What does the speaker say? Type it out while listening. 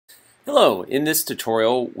Hello, in this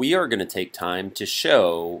tutorial we are going to take time to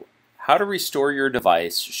show how to restore your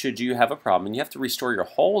device should you have a problem and you have to restore your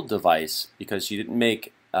whole device because you didn't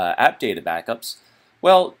make app data backups.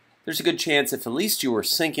 Well, there's a good chance if at least you were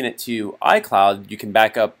syncing it to iCloud, you can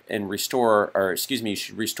back up and restore, or excuse me, you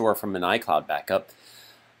should restore from an iCloud backup.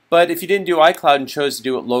 But if you didn't do iCloud and chose to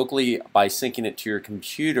do it locally by syncing it to your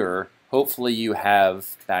computer, hopefully you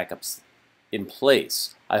have backups in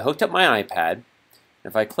place. I hooked up my iPad.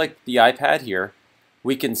 If I click the iPad here,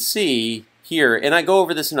 we can see here, and I go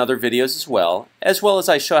over this in other videos as well as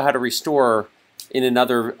I show how to restore in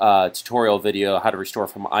another tutorial video, how to restore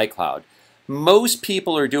from iCloud. Most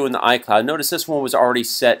people are doing the iCloud. Notice this one was already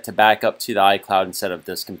set to back up to the iCloud instead of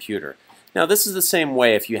this computer. Now this is the same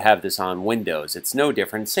way if you have this on Windows. It's no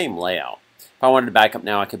different, same layout. If I wanted to back up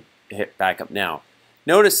now, I could hit backup now.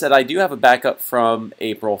 Notice that I do have a backup from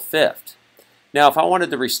April 5th. Now, if I wanted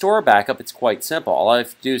to restore a backup, it's quite simple. All I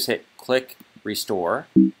have to do is hit click restore,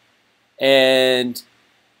 and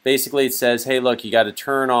basically it says, hey, look, you got to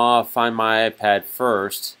turn off Find My iPad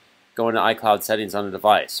first, go into iCloud settings on the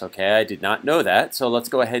device. Okay, I did not know that, so let's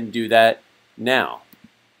go ahead and do that now.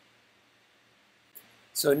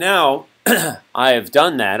 So now I have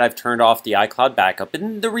done that. I've turned off the iCloud backup,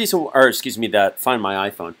 and the reason, or excuse me, that Find My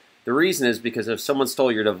iPhone. The reason is because if someone stole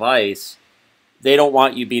your device, they don't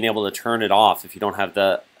want you being able to turn it off if you don't have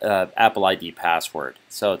the Apple ID password.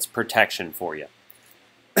 So it's protection for you.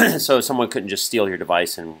 So someone couldn't just steal your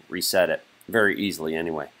device and reset it very easily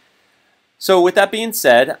anyway. So with that being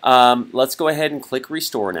said, let's go ahead and click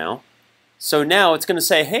restore now. So now it's going to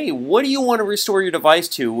say, hey, what do you want to restore your device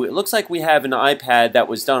to? It looks like we have an iPad that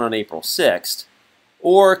was done on April 6th.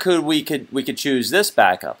 Or we could choose this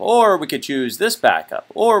backup, or we could choose this backup,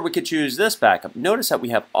 or we could choose this backup. Notice that we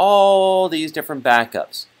have all these different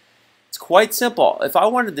backups. It's quite simple. If I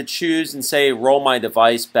wanted to choose and say roll my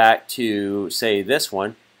device back to say this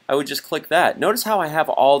one, I would just click that. Notice how I have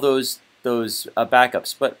all those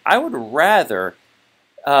backups, but I would rather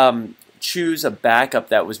choose a backup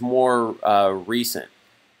that was more recent.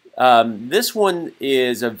 This one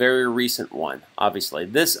is a very recent one. Obviously,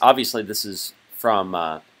 this is from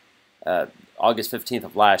August 15th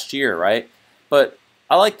of last year, right? But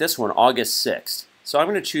I like this one, August 6th. So I'm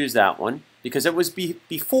going to choose that one because it was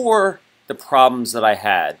before the problems that I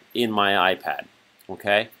had in my iPad,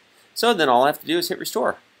 okay? So then all I have to do is hit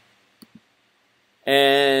restore.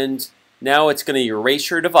 And now it's going to erase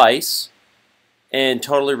your device and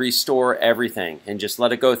totally restore everything and just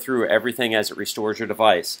let it go through everything as it restores your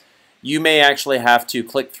device. You may actually have to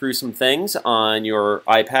click through some things on your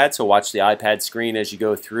iPad, so watch the iPad screen as you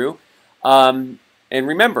go through. And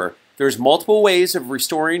remember, there's multiple ways of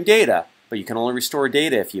restoring data, but you can only restore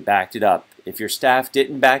data if you backed it up. If your staff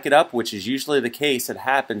didn't back it up, which is usually the case, it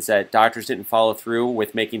happens that doctors didn't follow through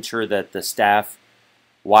with making sure that the staff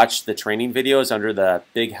watched the training videos under the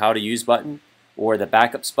big How to Use button or the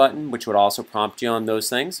Backups button, which would also prompt you on those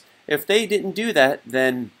things. If they didn't do that,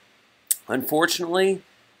 then unfortunately,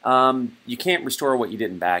 you can't restore what you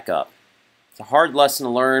didn't back up. It's a hard lesson to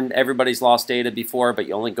learn. Everybody's lost data before, but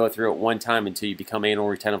you only go through it one time until you become anal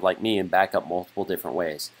retentive like me and back up multiple different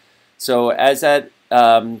ways. So as that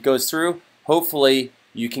goes through, hopefully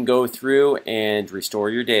you can go through and restore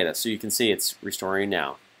your data. So you can see it's restoring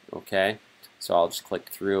now. Okay, so I'll just click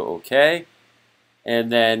through OK,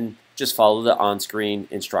 and then just follow the on-screen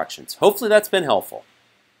instructions. Hopefully that's been helpful.